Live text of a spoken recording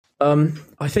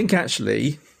I think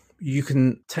actually you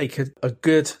can take a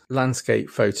good landscape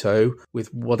photo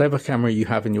with whatever camera you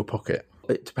have in your pocket.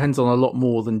 It depends on a lot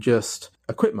more than just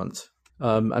equipment.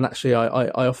 And actually,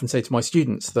 I often say to my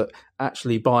students that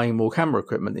actually buying more camera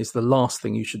equipment is the last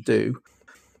thing you should do.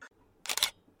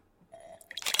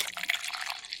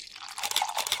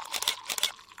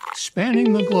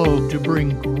 Spanning the globe to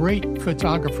bring great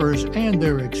photographers and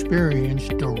their experience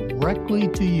directly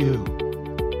to you.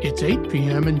 It's 8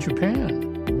 p.m. in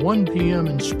Japan, 1 p.m.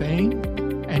 in Spain,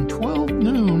 and 12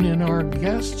 noon in our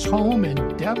guest's home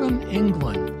in Devon,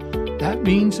 England. That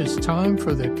means it's time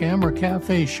for the Camera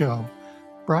Cafe Show,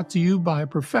 brought to you by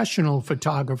professional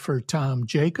photographer Tom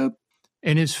Jacob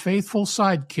and his faithful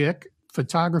sidekick,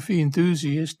 photography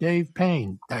enthusiast Dave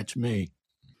Payne. That's me.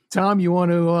 Tom, you want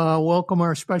to welcome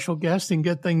our special guest and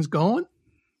get things going?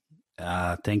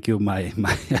 Thank you, my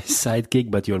sidekick,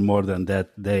 but you're more than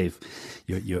that, Dave.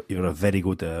 You're a very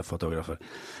good photographer.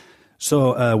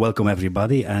 So welcome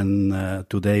everybody, and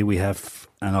today we have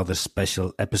another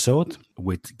special episode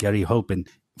with Gary Hulpin.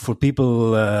 For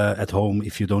people at home,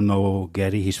 if you don't know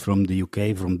Gary, he's from the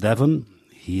UK, from Devon.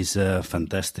 He's a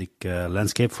fantastic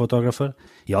landscape photographer.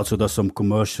 He also does some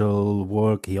commercial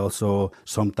work. He also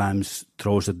sometimes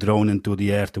throws a drone into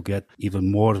the air to get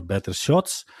even more better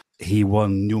shots. He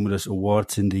won numerous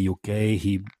awards in the UK.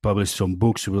 He published some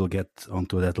books. We'll get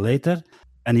onto that later.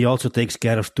 And he also takes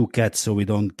care of 2 cats, so we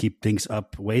don't keep things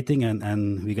up waiting.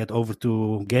 And we get over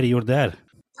to Gary. You're there.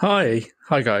 Hi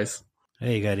guys.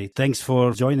 Hey, Gary. Thanks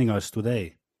for joining us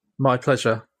today. My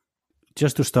pleasure.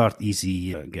 Just to start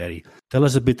easy, Gary, tell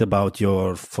us a bit about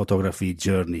your photography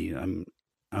journey.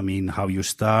 I mean, how you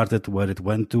started, where it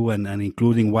went to, and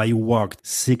including why you walked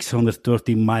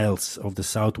 630 miles of the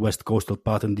southwest coastal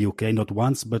path in the UK, not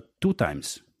once, but 2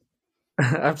 times.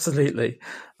 Absolutely.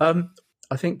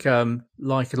 I think,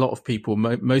 like a lot of people,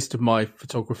 most of my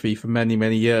photography for many,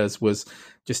 many years was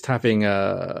just having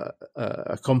a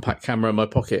compact camera in my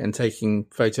pocket and taking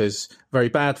photos, very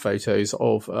bad photos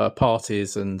of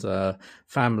parties and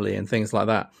family and things like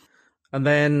that. And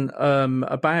then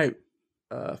about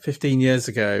 15 years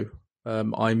ago,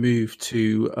 I moved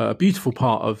to a beautiful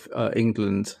part of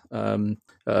England,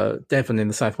 Devon in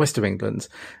the southwest of England.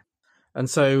 And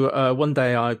so one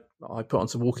day I put on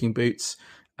some walking boots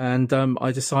and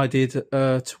I decided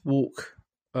to walk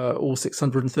all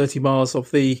 630 miles of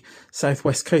the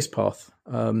Southwest Coast Path,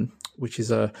 which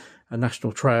is a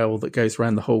national trail that goes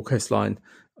around the whole coastline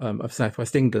of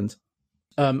Southwest England.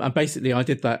 And basically I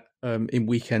did that in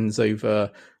weekends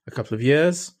over a couple of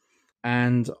years.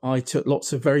 And I took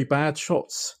lots of very bad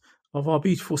shots of our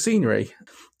beautiful scenery.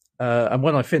 And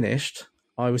when I finished,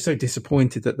 I was so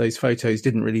disappointed that those photos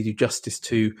didn't really do justice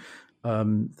to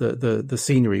the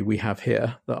scenery we have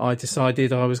here that I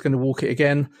decided I was going to walk it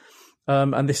again.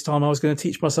 And this time I was going to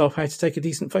teach myself how to take a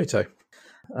decent photo.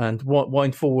 And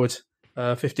wind forward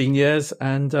 15 years,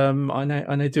 and I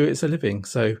now do it as a living.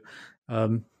 So,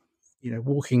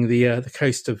 walking the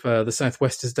coast of the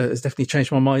southwest has definitely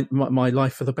changed my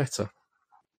life for the better.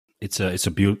 It's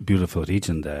a beautiful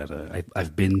region there.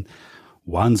 I've been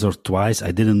once or twice.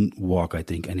 I didn't walk, I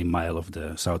think, any mile of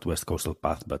the southwest coastal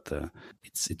path, but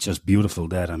it's just beautiful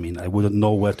there. I mean, I wouldn't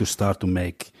know where to start to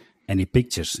make any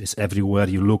pictures. It's everywhere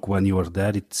you look when you are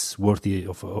there. It's worthy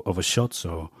of a shot.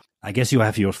 So I guess you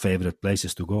have your favorite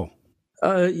places to go.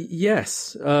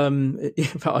 Yes. I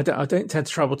don't tend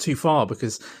to travel too far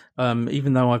because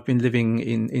even though I've been living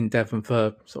in Devon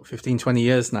for sort of 15, 20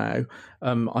 years now,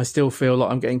 I still feel like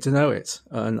I'm getting to know it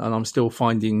and I'm still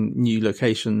finding new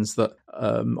locations that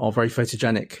are very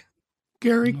photogenic.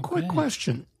 Gary, quick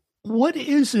question. What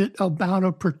is it about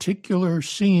a particular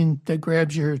scene that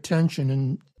grabs your attention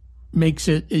and makes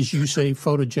it, as you say,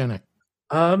 photogenic?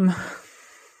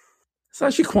 It's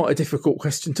actually quite a difficult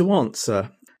question to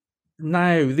answer.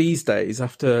 Now, these days,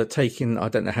 after taking, I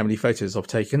don't know how many photos I've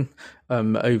taken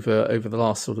over the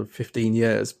last sort of 15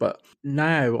 years, but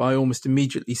now I almost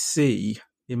immediately see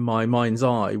in my mind's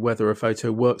eye whether a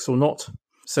photo works or not.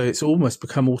 So it's almost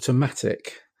become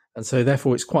automatic. And so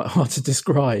therefore it's quite hard to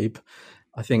describe,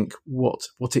 I think, what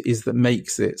it is that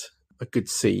makes it a good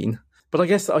scene. But I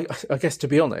guess to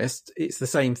be honest, it's the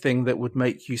same thing that would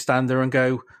make you stand there and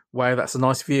go, wow, that's a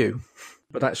nice view.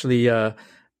 But actually,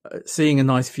 seeing a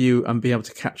nice view and being able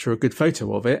to capture a good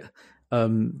photo of it,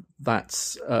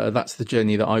 that's the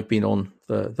journey that I've been on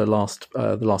the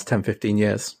last 10, 15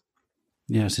 years.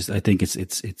 Yes, I think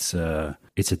it's a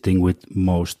thing with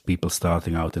most people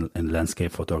starting out in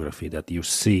landscape photography, that you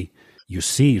see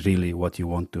really what you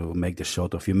want to make the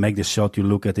shot of. You make the shot, you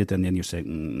look at it, and then you say,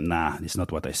 nah, it's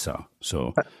not what I saw.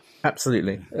 So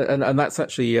Absolutely, and that's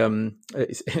actually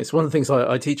it's one of the things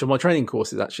I teach on my training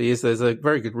courses. Actually, is there's a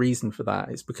very good reason for that.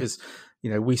 It's because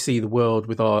we see the world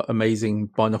with our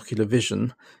amazing binocular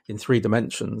vision in 3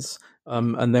 dimensions,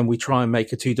 and then we try and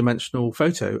make a 2-dimensional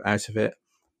photo out of it,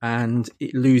 and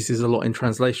it loses a lot in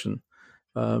translation.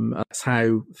 That's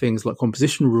how things like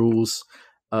composition rules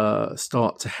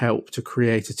start to help to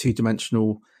create a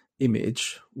 2-dimensional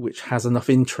image which has enough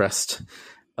interest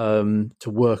to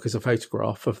work as a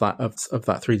photograph of that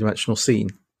 3-dimensional scene,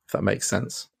 if that makes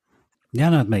sense. Yeah,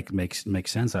 no, it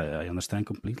makes sense. I understand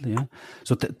completely. Yeah.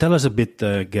 So tell us a bit,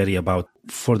 Gary, about,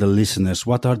 for the listeners,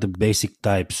 what are the basic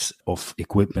types of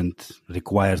equipment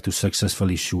required to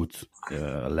successfully shoot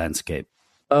a landscape?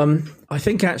 I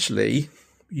think actually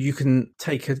you can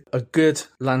take a good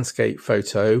landscape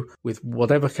photo with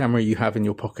whatever camera you have in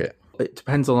your pocket. It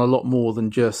depends on a lot more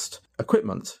than just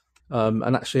equipment.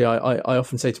 And actually, I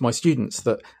often say to my students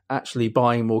that actually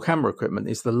buying more camera equipment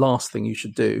is the last thing you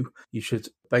should do. You should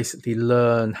basically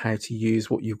learn how to use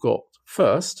what you've got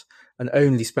first, and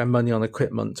only spend money on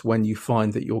equipment when you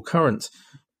find that your current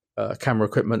camera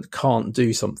equipment can't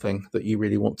do something that you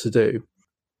really want to do.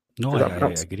 No,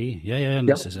 I agree. Yeah,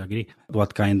 this is agree.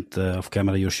 What kind of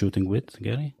camera you're shooting with,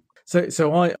 Gary?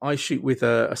 So I shoot with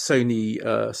a Sony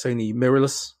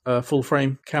mirrorless full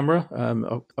frame camera.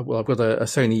 I've got a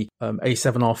Sony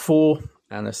A7R4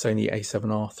 and a Sony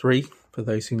A7R3 for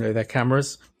those who know their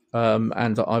cameras.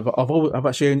 And I've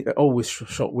actually always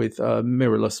shot with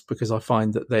mirrorless because I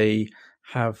find that they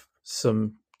have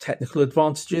some technical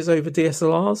advantages over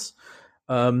DSLRs.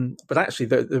 But actually,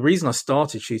 the reason I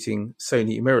started shooting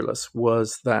Sony mirrorless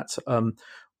was that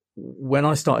when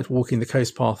I started walking the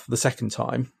coast path the second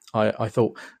time, I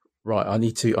thought, right, I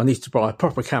need to buy a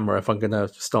proper camera if I'm going to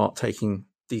start taking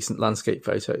decent landscape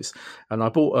photos. And I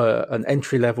bought an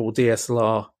entry level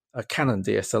DSLR, a Canon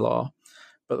DSLR,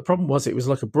 but the problem was it was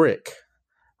like a brick.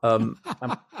 And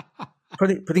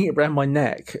putting it around my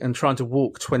neck and trying to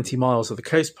walk 20 miles of the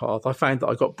coast path, I found that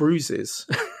I got bruises.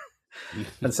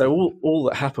 And so all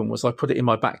that happened was I put it in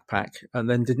my backpack and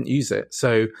then didn't use it.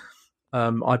 So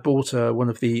I bought one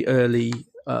of the early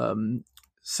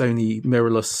Sony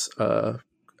mirrorless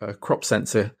crop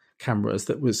sensor cameras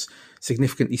that was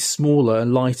significantly smaller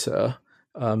and lighter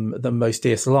than most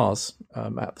DSLRs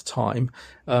at the time.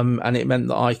 And it meant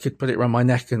that I could put it around my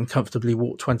neck and comfortably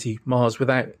walk 20 miles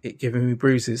without it giving me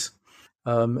bruises.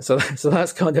 So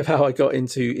that's kind of how I got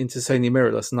into Sony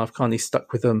mirrorless, and I've kind of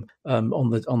stuck with them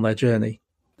on their journey.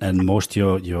 And most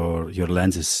your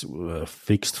lens is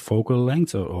fixed focal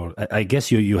length, or I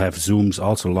guess you have zooms,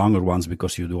 also longer ones,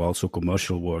 because you do also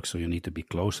commercial work, so you need to be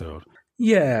closer.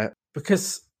 Yeah,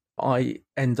 because I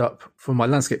end up for my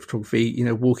landscape photography,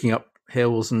 walking up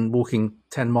hills and walking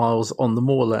 10 miles on the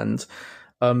moorland.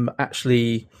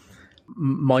 Actually,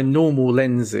 my normal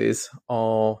lenses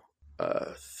are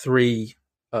 3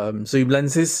 zoom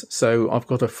lenses. So I've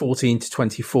got a 14 to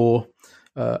 24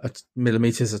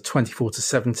 millimeters, a 24 to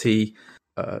 70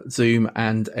 zoom,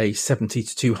 and a 70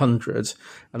 to 200.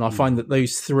 And I find that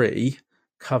those 3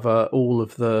 cover all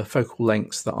of the focal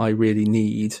lengths that I really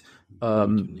need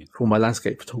for my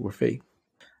landscape photography.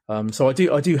 So I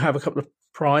do have a couple of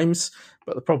primes,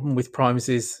 but the problem with primes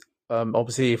is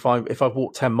obviously if I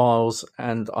walk 10 miles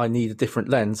and I need a different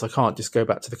lens, I can't just go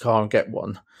back to the car and get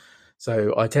one.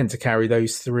 So I tend to carry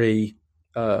those 3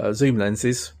 zoom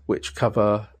lenses, which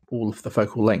cover all of the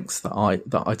focal lengths that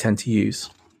I tend to use.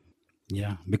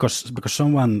 Yeah, because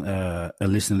someone, a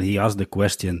listener, he asked the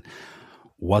question,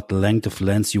 what length of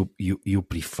lens you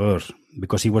prefer?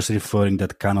 Because he was referring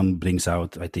that Canon brings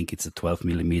out, I think it's a 12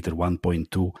 millimeter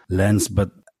 1.2 lens,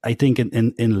 but I think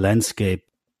in landscape,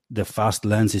 the fast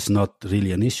lens is not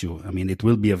really an issue. I mean, it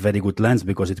will be a very good lens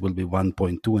because it will be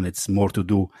 1.2, and it's more to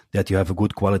do that you have a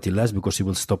good quality lens because you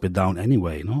will stop it down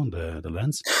anyway, the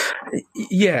lens.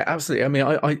 Yeah, absolutely. I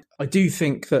mean, I do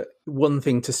think that one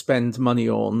thing to spend money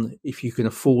on, if you can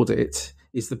afford it,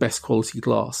 is the best quality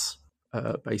glass,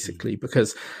 basically,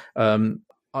 because I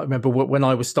remember when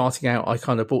I was starting out, I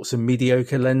kind of bought some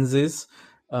mediocre lenses.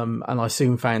 And I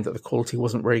soon found that the quality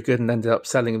wasn't very good and ended up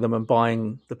selling them and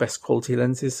buying the best quality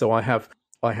lenses. So I have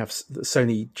the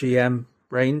Sony GM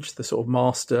range, the sort of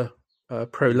master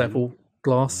pro level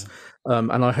glass.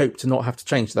 And I hope to not have to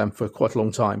change them for quite a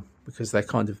long time because they're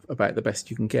kind of about the best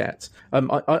you can get.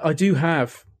 I do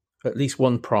have at least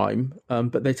one prime,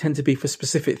 but they tend to be for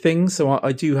specific things. So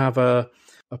I do have a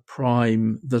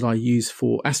prime that I use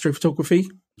for astrophotography.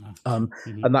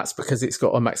 And that's because it's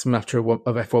got a maximum aperture of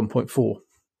f1.4.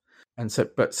 And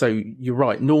so you're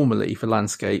right. Normally, for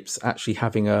landscapes, actually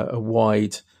having a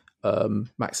wide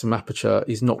maximum aperture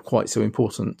is not quite so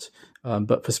important.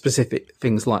 But for specific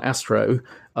things like astro,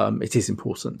 it is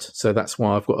important. So that's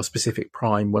why I've got a specific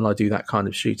prime when I do that kind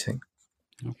of shooting.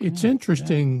 Okay. It's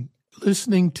interesting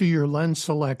listening to your lens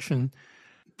selection.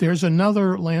 There's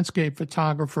another landscape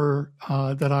photographer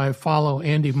that I follow,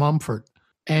 Andy Mumford,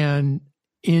 and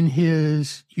in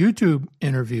his YouTube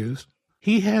interviews,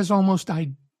 he has almost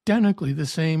identically the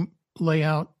same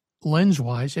layout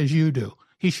lens-wise as you do.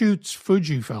 He shoots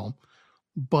Fujifilm,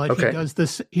 but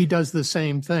he does the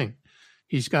same thing.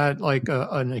 He's got like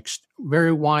a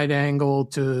very wide angle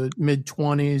to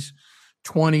mid-20s,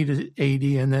 20 to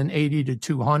 80, and then 80 to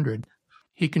 200.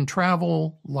 He can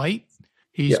travel light.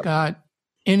 He's got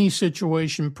any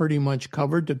situation pretty much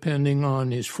covered depending on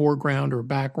his foreground or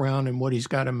background and what he's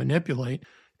got to manipulate.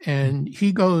 And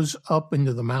he goes up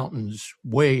into the mountains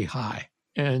way high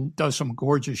and does some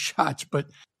gorgeous shots. But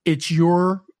it's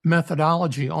your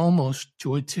methodology almost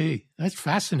to a T. That's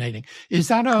fascinating. Is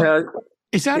that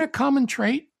a common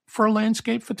trait for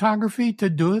landscape photography to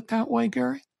do it that way,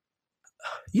 Gary?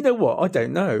 You know what? I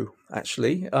don't know,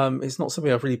 actually. It's not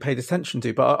something I've really paid attention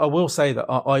to, but I will say that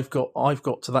I've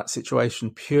got to that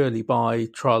situation purely by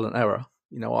trial and error.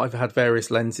 You know, I've had various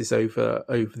lenses over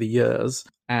the years,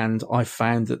 and I've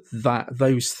found that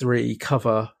those three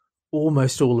cover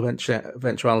almost all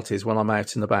eventualities when I'm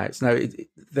out and about. Now,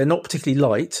 they're not particularly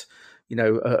light. You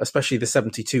know, especially the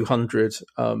 7200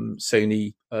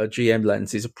 Sony GM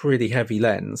lens is a pretty heavy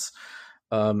lens.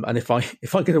 And if I'm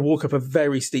going to walk up a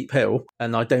very steep hill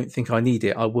and I don't think I need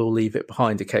it, I will leave it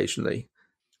behind occasionally.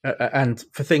 And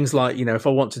for things like, you know, if I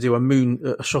want to do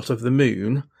a shot of the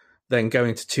moon, then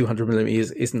going to 200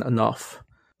 millimeters isn't enough.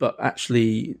 But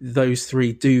actually, those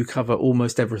three do cover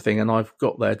almost everything, and I've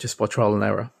got there just by trial and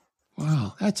error.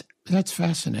 Wow, that's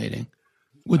fascinating.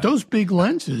 With those big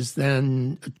lenses,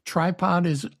 then a tripod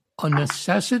is a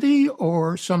necessity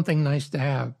or something nice to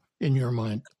have in your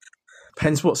mind?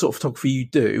 Depends what sort of photography you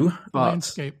do.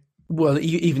 Landscape. Well,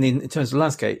 even in terms of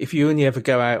landscape, if you only ever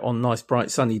go out on nice,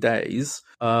 bright, sunny days,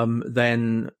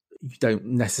 then you don't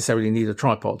necessarily need a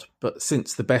tripod. But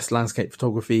since the best landscape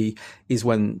photography is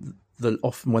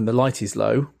often when the light is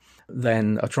low,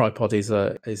 then a tripod is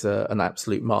an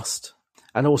absolute must.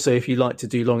 And also, if you like to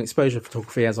do long exposure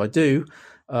photography, as I do,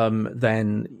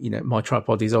 then my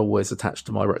tripod is always attached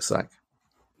to my rucksack.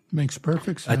 Makes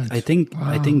perfect sense. I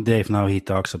think Dave, now he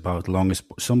talks about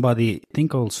somebody, I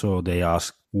think also they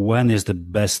ask, when is the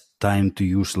best time to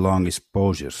use long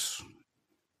exposures?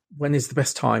 When is the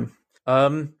best time?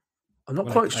 I'm not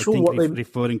quite sure what they're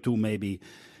referring to, maybe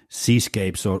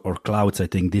seascapes or clouds. I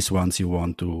think these ones you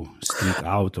want to stick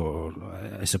out, or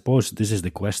I suppose this is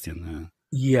the question.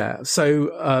 Yeah.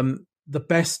 So the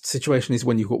best situation is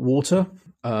when you've got water.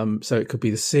 So it could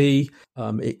be the sea.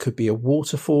 It could be a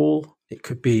waterfall. It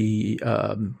could be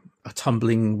a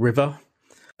tumbling river.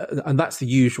 And that's the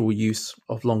usual use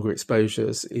of longer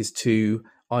exposures, is to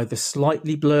either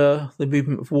slightly blur the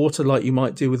movement of water like you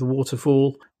might do with a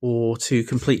waterfall, or to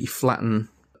completely flatten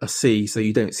a sea so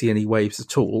you don't see any waves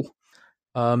at all.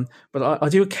 But I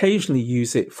do occasionally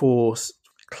use it for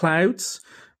clouds,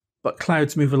 but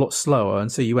clouds move a lot slower,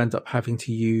 and so you end up having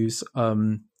to use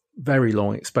very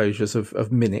long exposures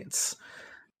of minutes.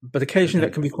 But occasionally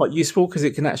that can be quite useful because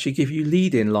it can actually give you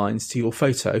lead-in lines to your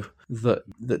photo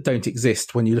that don't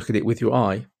exist when you look at it with your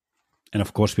eye. And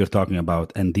of course, we're talking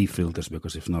about ND filters,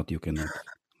 because if not, you cannot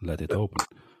let it open.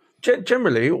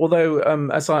 Generally, although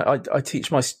as I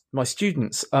teach my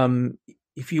students,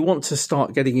 if you want to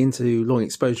start getting into long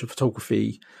exposure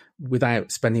photography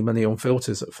without spending money on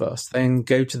filters at first, then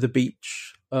go to the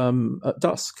beach at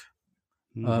dusk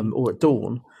or at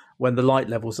dawn when the light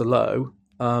levels are low,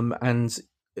 and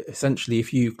essentially,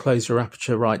 if you close your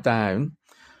aperture right down,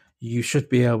 you should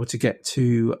be able to get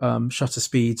to shutter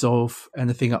speeds of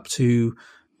anything up to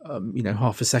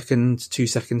half a second, 2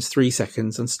 seconds, 3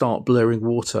 seconds, and start blurring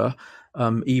water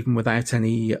even without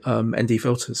any ND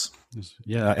filters.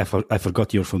 Yeah, I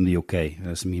forgot you're from the UK.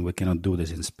 I mean, we cannot do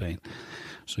this in Spain.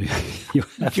 So you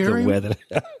have Gary, the weather.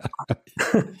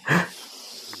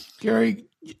 Gary,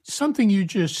 something you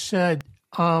just said,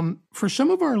 for some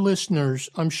of our listeners,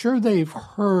 I'm sure they've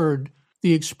heard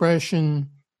the expression,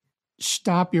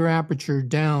 stop your aperture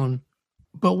down.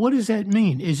 But what does that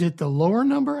mean? Is it the lower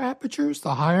number apertures,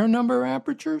 the higher number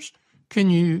apertures? Can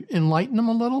you enlighten them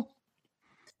a little?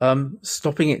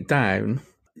 Stopping it down,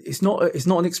 it's not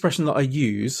an expression that I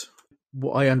use.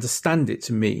 What I understand it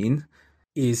to mean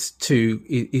is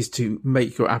to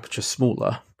make your aperture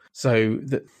smaller. So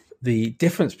the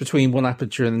difference between one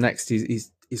aperture and the next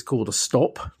is called a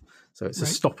stop. So it's a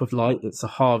Right. stop of light, it's a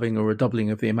halving or a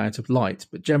doubling of the amount of light.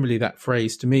 But generally that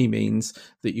phrase to me means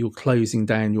that you're closing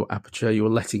down your aperture, you're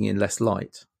letting in less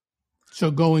light. So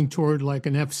going toward like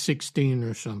an F16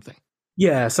 or something.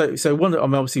 Yeah, so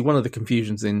obviously one of the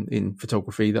confusions in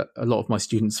photography that a lot of my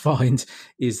students find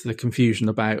is the confusion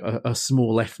about a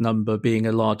small f number being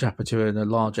a large aperture and a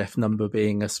large f number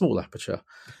being a small aperture.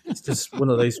 It's just one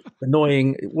of those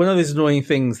annoying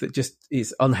things that just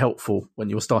is unhelpful when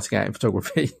you're starting out in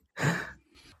photography.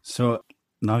 So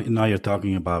now you're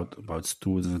talking about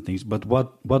students and things, but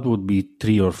what would be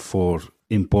 3 or 4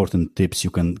 important tips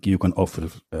you can offer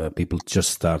people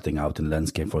just starting out in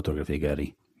landscape photography,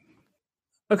 Gary?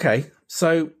 Okay,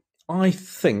 so I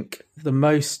think the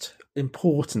most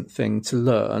important thing to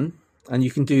learn, and you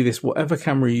can do this whatever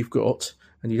camera you've got,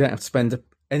 and you don't have to spend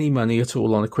any money at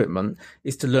all on equipment,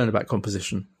 is to learn about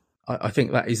composition. I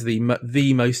think that is the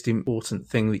most important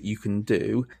thing that you can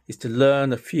do, is to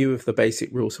learn a few of the basic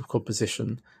rules of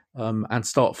composition and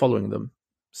start following them.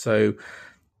 So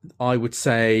I would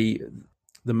say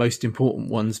the most important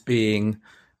ones being,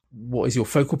 what is your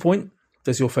focal point?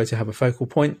 Does your photo have a focal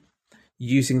point?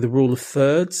 Using the rule of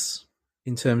thirds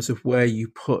in terms of where you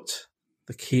put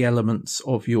the key elements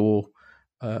of your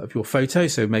photo.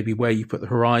 So maybe where you put the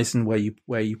horizon, where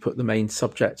you put the main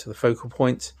subject to the focal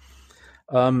point,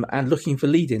 and looking for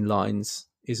lead-in lines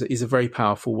is a very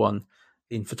powerful one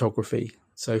in photography.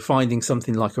 So finding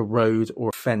something like a road or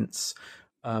a fence,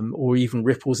 or even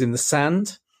ripples in the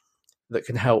sand that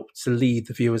can help to lead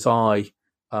the viewer's eye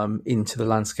into the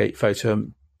landscape photo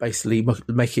and basically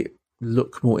make it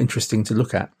look more interesting to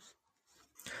look at.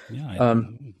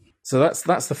 So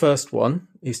that's the first one,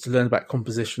 is to learn about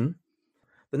composition.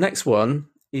 The next one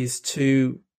is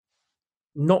to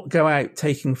not go out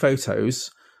taking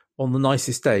photos on the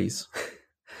nicest days.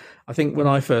 I think when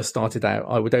I first started out,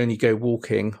 I would only go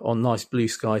walking on nice blue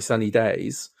sky sunny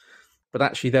days, but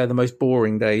actually they're the most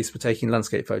boring days for taking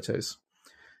landscape photos.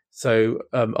 So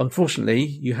unfortunately,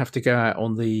 you have to go out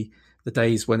on the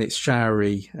days when it's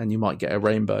showery and you might get a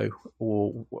rainbow,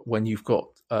 or when you've got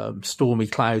stormy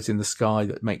clouds in the sky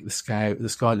that make the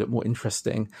sky look more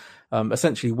interesting.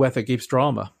 Essentially, weather gives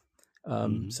drama.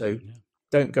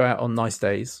 Don't go out on nice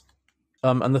days.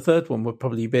 And the third one would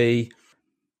probably be,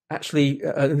 actually,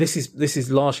 this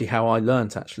is largely how I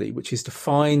learnt, actually, which is to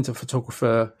find a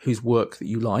photographer whose work that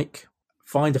you like,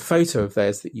 find a photo of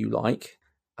theirs that you like,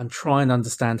 and try and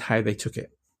understand how they took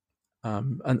it.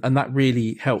 And that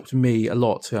really helped me a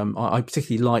lot. I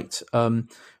particularly liked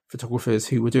photographers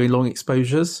who were doing long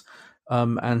exposures,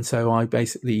 and so I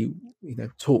basically,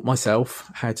 taught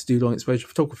myself how to do long exposure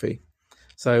photography.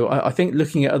 So I think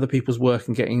looking at other people's work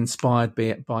and getting inspired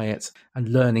by it and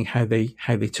learning how they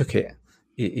took it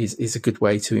is a good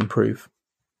way to improve.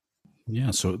 Yeah,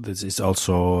 so this is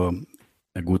also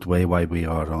a good way why we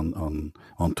are on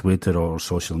Twitter or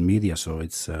social media. So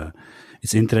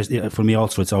it's interesting for me.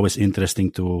 Also, it's always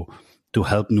interesting to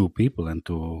help new people and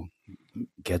to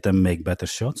get them make better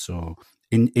shots. So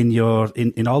in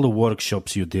all the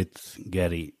workshops you did,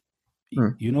 Gary,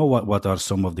 you know what are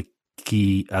some of the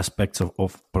key aspects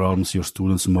of problems your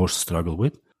students most struggle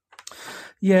with?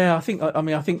 Yeah, I think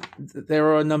there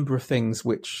are a number of things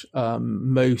which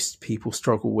most people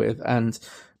struggle with, and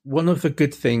one of the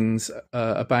good things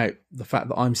about the fact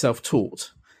that I'm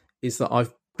self-taught is that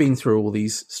I've been through all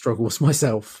these struggles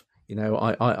myself.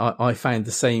 I found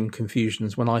the same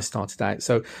confusions when I started out.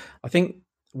 So I think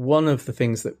one of the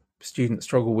things that students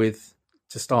struggle with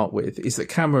to start with is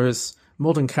that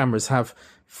modern cameras have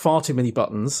far too many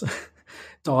buttons,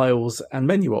 dials, and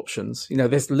menu options.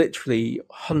 There's literally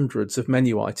hundreds of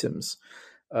menu items.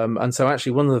 And so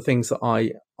actually one of the things that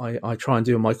I try and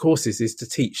do in my courses is to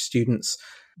teach students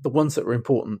the ones that are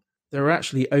important. There are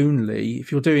actually only,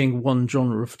 if you're doing one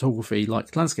genre of photography,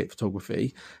 like landscape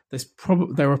photography,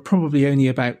 there are probably only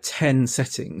about 10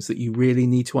 settings that you really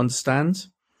need to understand.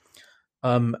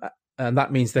 And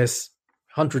that means there's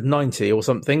 190 or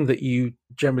something that you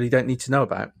generally don't need to know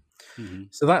about. Mm-hmm.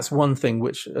 So that's one thing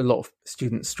which a lot of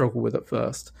students struggle with at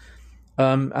first.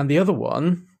 And the other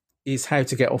one is how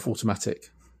to get off automatic,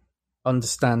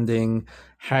 understanding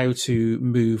how to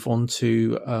move on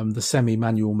to the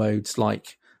semi-manual modes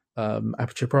like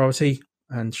aperture priority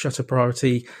and shutter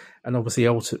priority, and obviously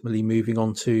ultimately moving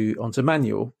on to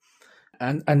manual.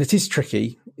 And it is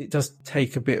tricky. It does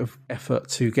take a bit of effort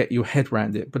to get your head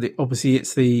around it, but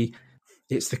it's the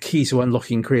key to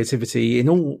unlocking creativity in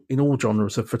all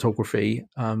genres of photography,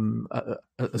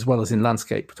 as well as in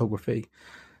landscape photography.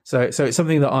 So it's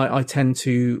something that I tend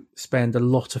to spend a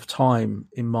lot of time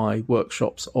in my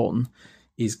workshops on,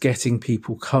 is getting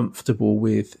people comfortable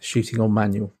with shooting on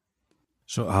manual.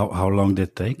 So how long did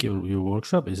it take your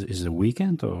workshop? Is it a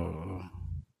weekend or?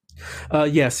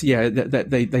 Yes, yeah,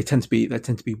 they tend to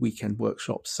be weekend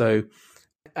workshops. So,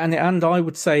 and I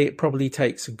would say it probably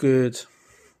takes a good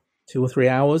 2 or 3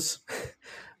 hours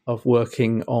of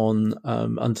working on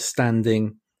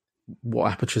understanding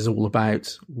what aperture is all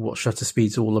about, what shutter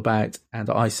speed's all about, and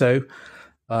ISO,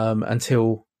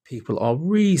 until people are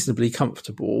reasonably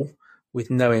comfortable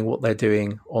with knowing what they're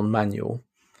doing on manual.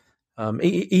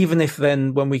 Even if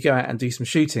then when we go out and do some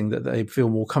shooting that they feel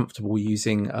more comfortable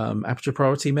using aperture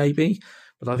priority maybe,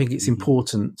 but I think it's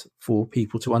important for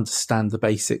people to understand the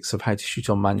basics of how to shoot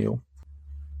on manual.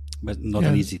 But not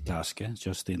an easy task, eh?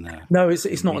 Just in no,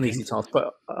 it's not an easy task.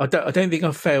 But I don't think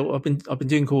I've failed. I've been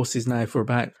doing courses now for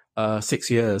about 6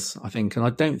 years, I think, and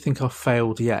I don't think I've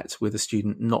failed yet with a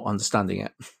student not understanding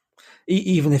it.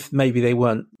 Even if maybe they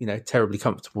weren't, terribly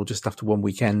comfortable just after one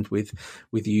weekend with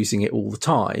using it all the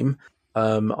time,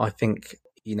 I think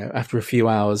after a few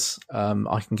hours,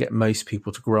 I can get most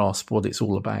people to grasp what it's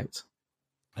all about.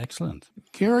 Excellent.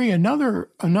 Gary,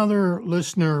 another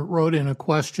listener wrote in a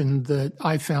question that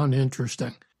I found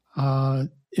interesting.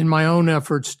 In my own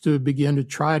efforts to begin to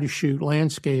try to shoot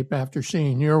landscape after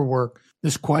seeing your work,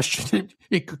 this question,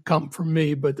 it could come from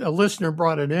me, but a listener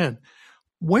brought it in.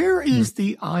 Where is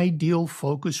the ideal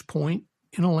focus point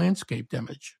in a landscaped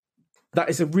image? That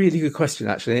is a really good question,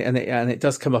 actually, and it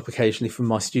does come up occasionally from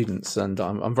my students, and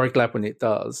I'm very glad when it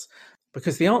does,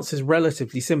 because the answer is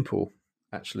relatively simple,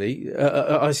 actually.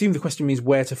 I assume the question means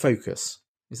where to focus.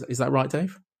 Is that right,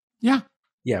 Dave? Yeah.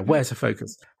 Yeah, where to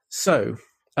focus. So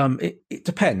it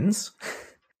depends.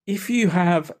 If you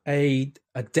have a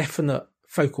definite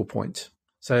focal point,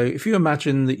 so if you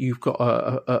imagine that you've got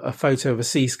a photo of a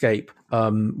seascape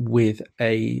with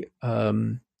a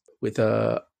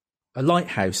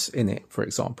lighthouse in it, for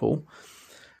example,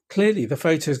 clearly the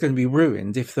photo is going to be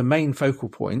ruined if the main focal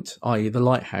point, i.e. the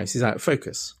lighthouse, is out of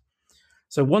focus.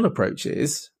 So one approach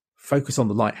is focus on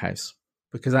the lighthouse,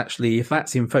 because actually if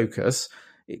that's in focus,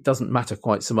 it doesn't matter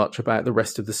quite so much about the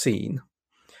rest of the scene.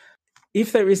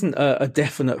 If there isn't a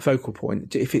definite focal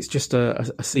point, if it's just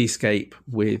a seascape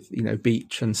with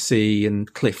beach and sea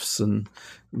and cliffs and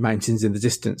mountains in the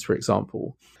distance, for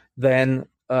example, then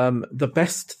the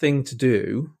best thing to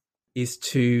do is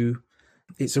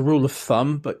it's a rule of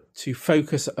thumb, but to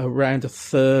focus around a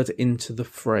third into the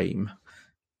frame.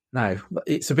 Now,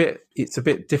 it's a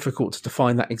bit difficult to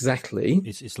define that exactly.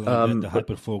 It's like the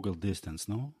hyperfocal distance,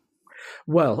 no?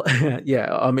 Well,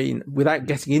 yeah, I mean, without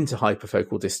getting into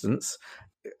hyperfocal distance,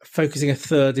 focusing a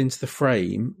third into the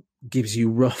frame gives you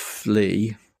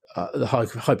roughly the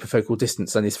hyperfocal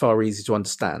distance, and it's far easier to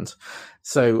understand.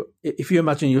 So if you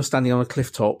imagine you're standing on a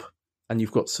cliff top and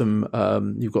you've got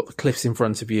you've got the cliffs in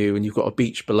front of you and you've got a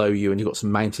beach below you and you've got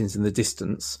some mountains in the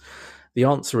distance, the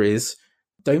answer is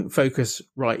don't focus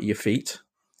right at your feet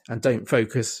and don't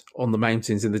focus on the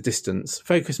mountains in the distance.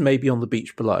 Focus maybe on the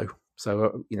beach below.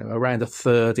 So, around a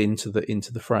third into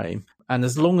the frame. And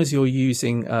as long as you're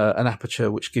using an aperture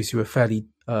which gives you a fairly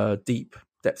deep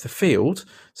depth of field,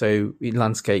 so in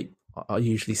landscape, I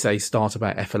usually say start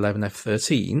about f11,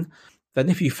 f13, then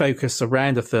if you focus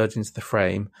around a third into the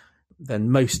frame,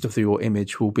 then most of your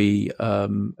image will be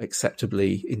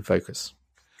acceptably in focus.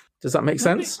 Does that make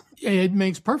sense? It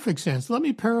makes perfect sense. Let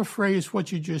me paraphrase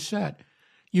what you just said.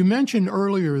 You mentioned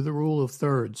earlier the rule of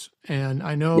thirds, and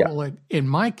I know like in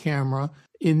my camera,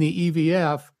 in the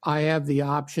EVF, I have the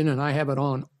option, and I have it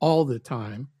on all the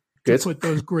time, to put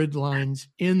those grid lines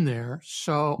in there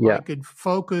so I could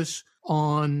focus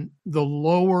on the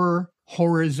lower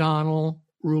horizontal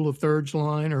rule of thirds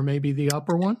line or maybe the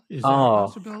upper one. Is that a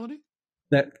possibility?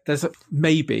 There's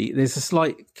a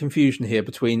slight confusion here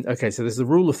between, so there's the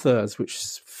rule of thirds,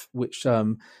 which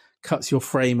cuts your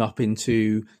frame up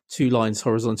into 2 lines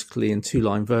horizontally and 2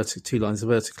 lines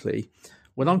vertically.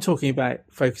 When I'm talking about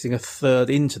focusing a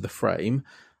third into the frame,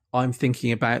 I'm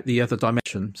thinking about the other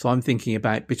dimension. So I'm thinking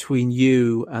about between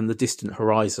you and the distant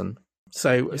horizon.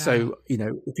 So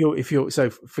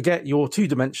forget your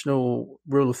 2-dimensional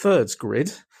rule of thirds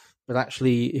grid, but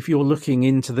actually if you're looking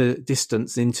into the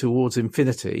distance in towards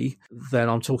infinity, then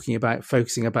I'm talking about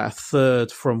focusing about a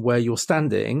third from where you're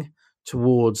standing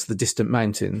towards the distant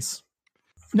mountains.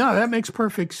 No, that makes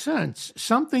perfect sense.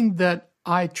 Something that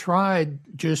I tried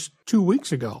just 2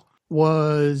 weeks ago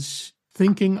was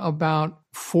thinking about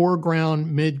foreground,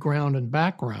 midground, and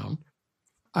background.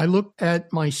 I looked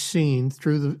at my scene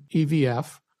through the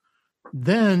EVF.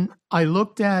 Then I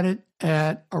looked at it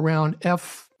at around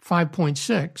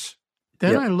f5.6.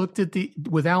 Then I looked at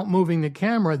without moving the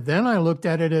camera, then I looked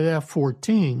at it at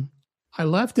f14. I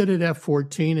left it at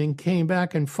f14 and came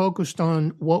back and focused on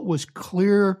what was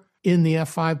clear in the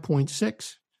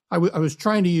f5.6. I was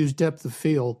trying to use depth of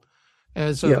field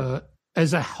as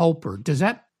a helper. Does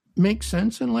that make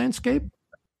sense in landscape?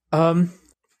 In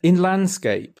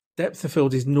landscape, depth of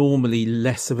field is normally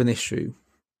less of an issue.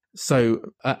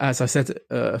 So, as I said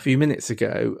a few minutes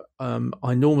ago,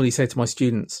 I normally say to my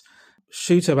students,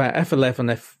 shoot about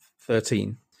f11,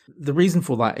 f13. The reason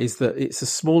for that is that it's a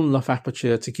small enough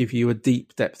aperture to give you a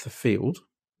deep depth of field,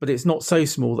 but it's not so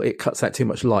small that it cuts out too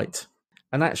much light.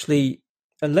 And actually,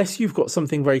 unless you've got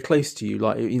something very close to you,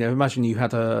 like, imagine you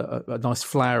had a nice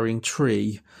flowering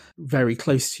tree very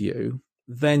close to you,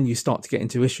 then you start to get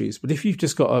into issues. But if you've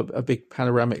just got a big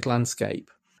panoramic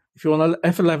landscape, if you're on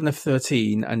f11,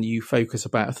 f13 and you focus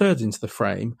about a third into the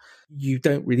frame, you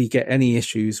don't really get any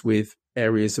issues with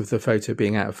areas of the photo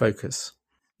being out of focus.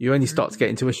 You only start to get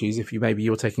into issues if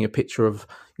you're taking a picture of,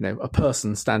 a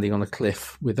person standing on a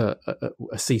cliff with a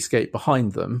seascape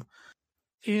behind them.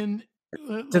 Did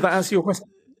that answer your question?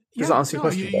 Does that answer your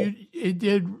question? It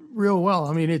did real well.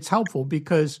 I mean, it's helpful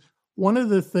because one of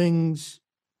the things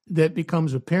that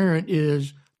becomes apparent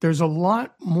is there's a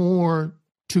lot more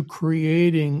to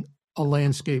creating a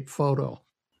landscape photo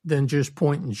than just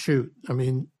point and shoot. I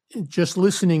mean, just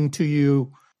listening to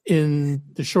you in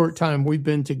the short time we've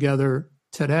been together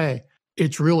today,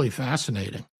 it's really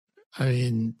fascinating. I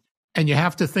mean, and you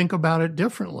have to think about it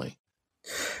differently.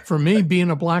 For me, being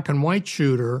a black and white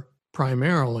shooter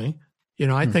primarily,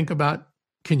 I think about,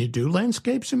 can you do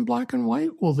landscapes in black and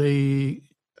white?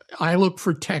 I look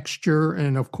for texture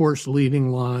and, of course, leading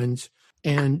lines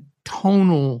and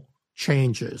tonal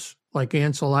changes. Like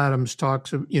Ansel Adams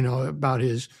talks, about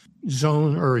his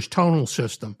zone or his tonal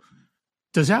system.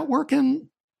 Does that work in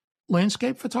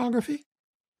landscape photography?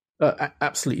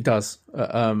 Absolutely does.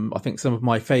 I think some of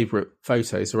my favorite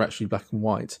photos are actually black and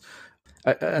white.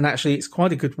 And actually, it's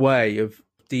quite a good way of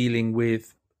dealing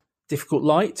with difficult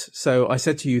light. So I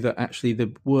said to you that actually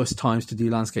the worst times to do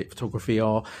landscape photography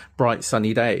are bright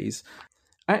sunny days.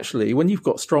 Actually, when you've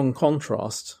got strong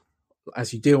contrast,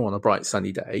 as you do on a bright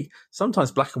sunny day,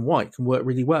 sometimes black and white can work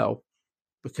really well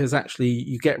because actually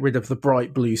you get rid of the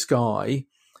bright blue sky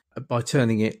by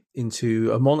turning it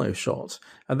into a mono shot.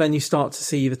 And then you start to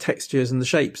see the textures and the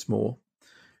shapes more.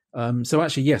 So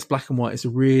actually, yes, black and white is a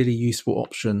really useful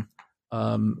option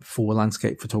for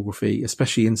landscape photography,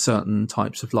 especially in certain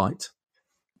types of light.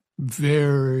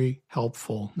 Very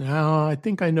helpful. Now, I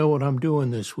think I know what I'm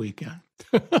doing this weekend.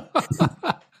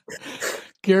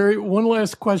 Gary, one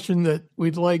last question that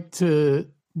we'd like to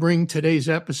bring today's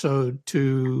episode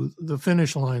to the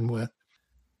finish line with.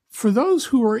 For those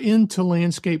who are into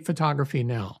landscape photography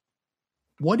now,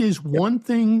 what is one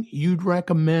thing you'd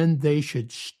recommend they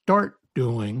should start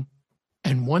doing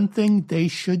and one thing they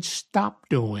should stop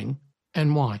doing,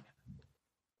 and why?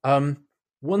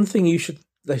 One thing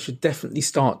they should definitely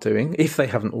start doing, if they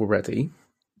haven't already,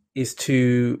 is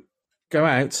to go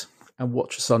out and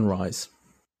watch a sunrise.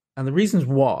 And the reasons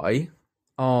why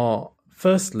are,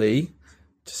 firstly,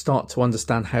 to start to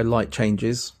understand how light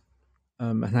changes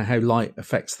and how light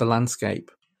affects the landscape.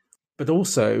 But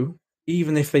also,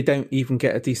 even if they don't even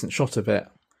get a decent shot of it,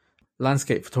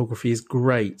 landscape photography is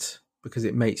great because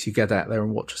it makes you get out there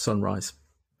and watch a sunrise.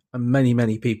 And many,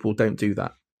 many people don't do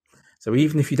that. So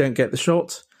even if you don't get the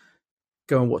shot,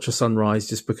 go and watch a sunrise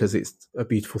just because it's a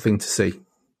beautiful thing to see.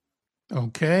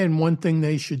 Okay, and one thing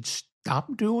they should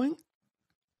stop doing?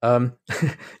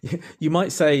 You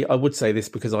might say, I would say this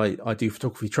because I do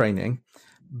photography training,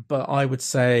 but I would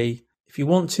say if you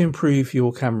want to improve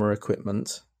your camera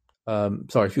equipment,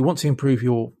 if you want to improve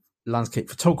your landscape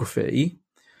photography,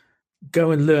 go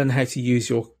and learn how to use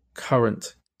your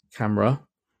current camera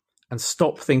and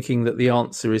stop thinking that the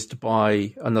answer is to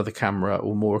buy another camera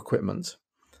or more equipment.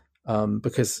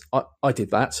 Because I did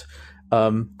that,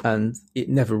 and it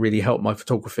never really helped my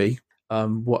photography.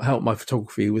 What helped my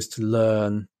photography was to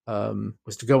learn,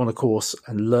 was to go on a course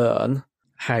and learn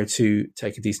how to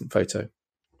take a decent photo.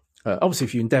 Obviously,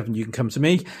 if you're in Devon, you can come to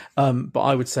me, but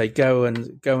I would say go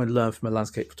and learn from a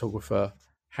landscape photographer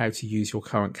how to use your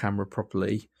current camera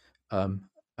properly,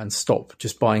 and stop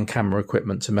just buying camera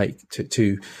equipment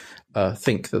to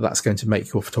think that that's going to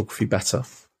make your photography better.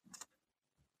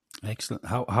 Excellent.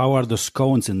 How are the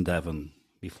scones in Devon?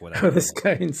 Before that, the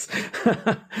scones.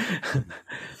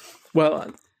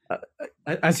 Well,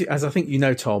 as I think you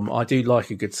know, Tom, I do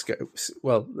like a good scone.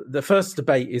 Well, the first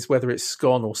debate is whether it's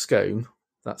scone or scone.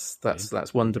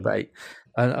 That's one debate,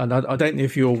 and I don't know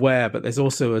if you're aware, but there's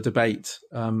also a debate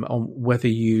on whether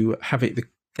you have it the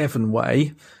Devon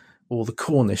way or the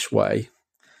Cornish way.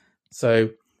 So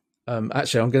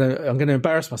actually, I'm going to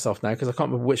embarrass myself now because I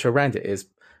can't remember which way around it is.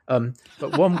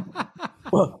 But one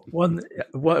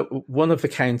of the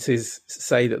counties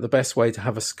say that the best way to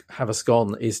have a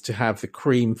scone is to have the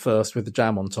cream first with the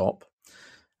jam on top,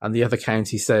 and the other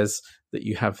county says that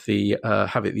you have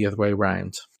it the other way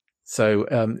around. So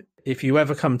if you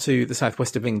ever come to the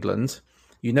southwest of England,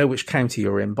 you know which county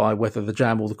you're in by whether the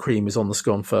jam or the cream is on the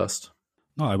scone first.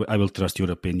 No, I will trust your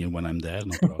opinion when I'm there.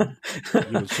 No problem.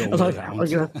 You will show me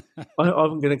around.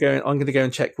 I'm going to go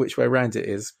and check which way around it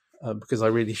is because I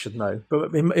really should know.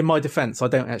 But in my defence, I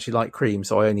don't actually like cream,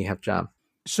 so I only have jam.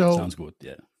 So sounds good.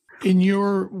 Yeah. In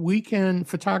your weekend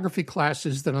photography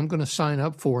classes that I'm going to sign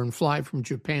up for and fly from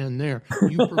Japan there,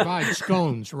 you provide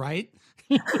scones, right?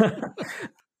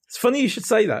 It's funny you should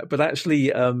say that, but actually,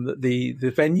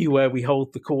 the venue where we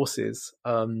hold the courses,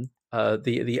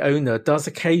 the owner does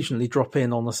occasionally drop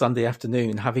in on a Sunday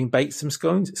afternoon, having baked some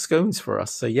scones for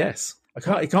us. So yes,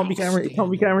 it can't be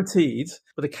guaranteed,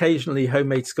 but occasionally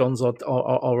homemade scones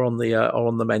are on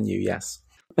the menu. Yes.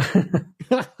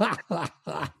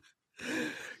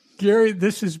 Gary,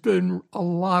 this has been a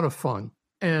lot of fun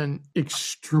and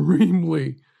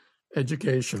extremely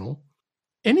educational.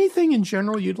 Anything in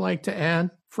general you'd like to add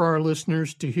for our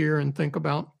listeners to hear and think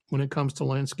about when it comes to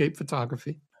landscape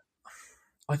photography?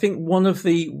 I think one of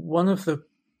the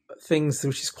things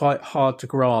which is quite hard to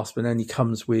grasp and only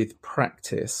comes with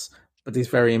practice, but is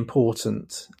very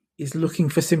important, is looking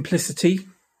for simplicity.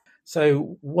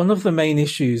 So one of the main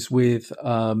issues with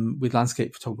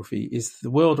landscape photography is the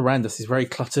world around us is very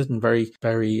cluttered and very,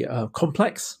 very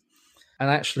complex. And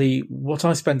actually, what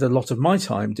I spend a lot of my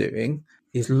time doing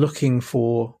is looking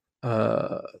for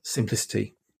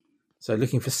simplicity. So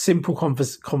looking for simple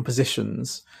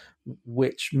compositions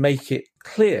which make it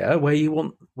clear where you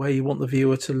want the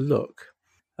viewer to look.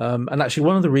 And actually,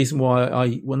 one of the reasons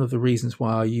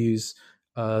why I use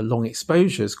long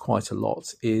exposures quite a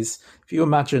lot is if you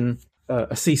imagine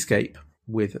a seascape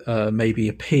with maybe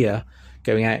a pier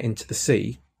going out into the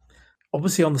sea.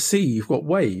 Obviously, on the sea you've got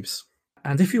waves,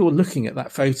 and if you're looking at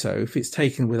that photo, if it's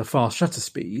taken with a fast shutter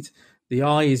speed, the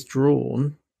eye is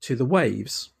drawn to the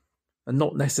waves and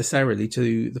not necessarily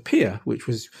to the pier, which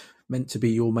was meant to be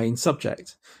your main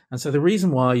subject. And so the reason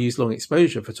why I use long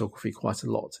exposure photography quite a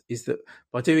lot is that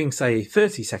by doing, say,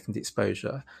 30-second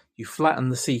exposure, you flatten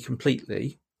the sea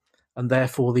completely, and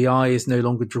therefore the eye is no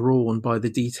longer drawn by the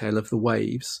detail of the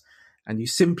waves, and you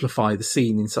simplify the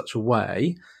scene in such a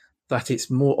way that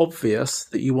it's more obvious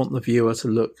that you want the viewer to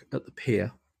look at the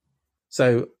pier.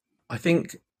 So I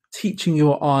think teaching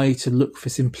your eye to look for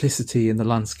simplicity in the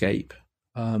landscape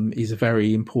is a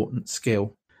very important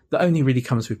skill that only really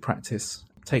comes with practice.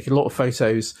 Take a lot of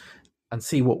photos and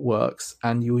see what works,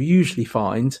 and you'll usually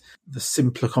find the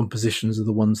simpler compositions are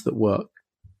the ones that work.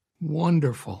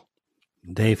 Wonderful.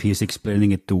 Dave, he's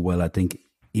explaining it too well. I think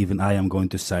even I am going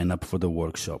to sign up for the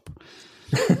workshop.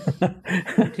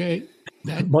 Okay.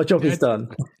 My job is done.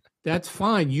 That's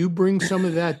fine. You bring some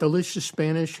of that delicious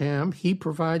Spanish ham. He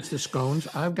provides the scones.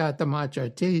 I've got the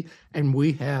matcha tea, and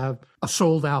we have a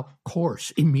sold-out course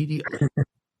immediately.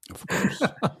 Of course.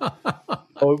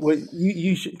 Oh, well,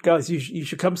 you should, guys. You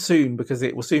should come soon because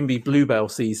it will soon be bluebell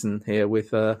season here.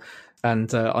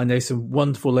 And I know some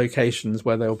wonderful locations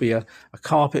where there will be a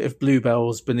carpet of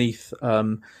bluebells beneath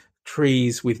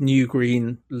trees with new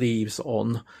green leaves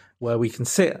on, where we can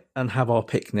sit and have our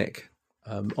picnic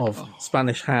of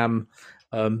Spanish ham,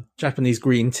 Japanese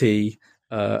green tea,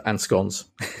 and scones.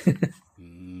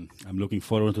 I'm looking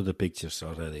forward to the pictures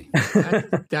already.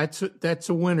 That's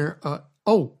a winner.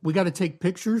 We got to take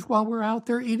pictures while we're out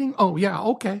there eating? Oh, yeah,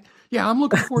 okay. Yeah, I'm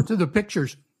looking forward to the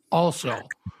pictures also.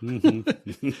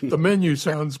 The menu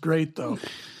sounds great, though.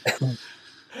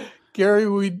 Gary,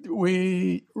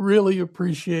 we really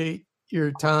appreciate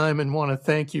your time and want to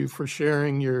thank you for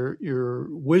sharing your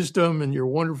wisdom and your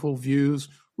wonderful views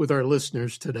with our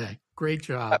listeners today. Great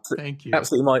job. Thank you.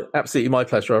 Absolutely my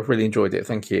pleasure. I've really enjoyed it.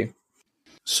 Thank you.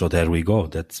 So there we go.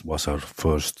 That was our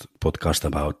first podcast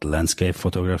about landscape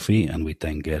photography, and we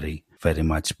thank Gary very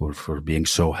much for being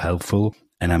so helpful.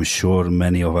 And I'm sure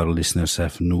many of our listeners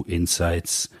have new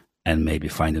insights and maybe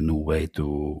find a new way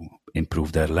to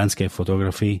improve their landscape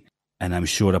photography. And I'm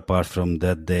sure apart from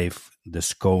that, Dave, the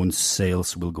scone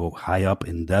sales will go high up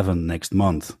in Devon next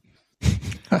month.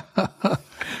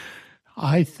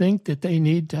 I think that they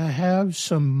need to have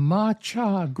some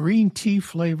matcha green tea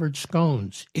flavored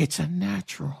scones. It's a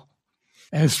natural.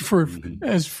 As for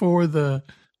the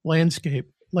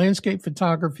landscape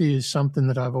photography is something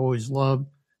that I've always loved,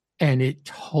 and it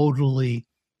totally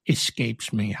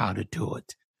escapes me how to do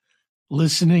it.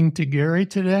 Listening to Gary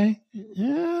today,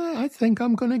 I think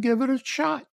I'm going to give it a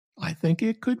shot. I think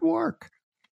it could work.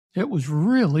 It was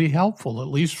really helpful, at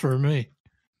least for me.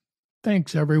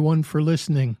 Thanks, everyone, for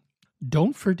listening.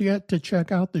 Don't forget to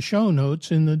check out the show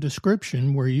notes in the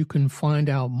description where you can find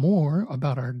out more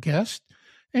about our guest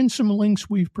and some links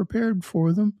we've prepared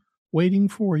for them waiting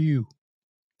for you.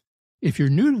 If you're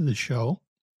new to the show,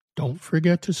 don't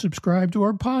forget to subscribe to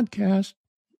our podcast.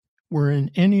 We're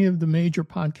in any of the major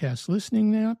podcast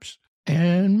listening apps,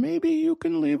 and maybe you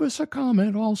can leave us a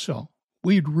comment also.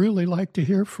 We'd really like to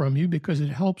hear from you because it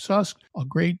helps us a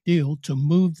great deal to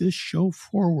move this show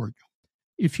forward.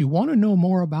 If you want to know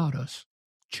more about us,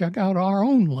 check out our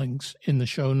own links in the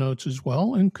show notes as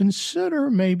well, and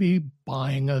consider maybe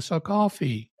buying us a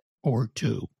coffee or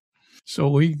two so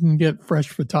we can get fresh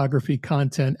photography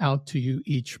content out to you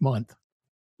each month.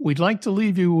 We'd like to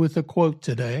leave you with a quote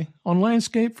today on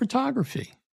landscape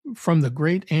photography from the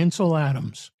great Ansel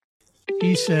Adams.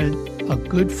 He said, "A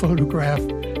good photograph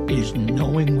is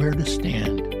knowing where to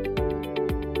stand."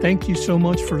 Thank you so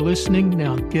much for listening.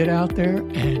 Now get out there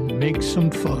and make some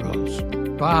photos.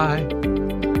 Bye.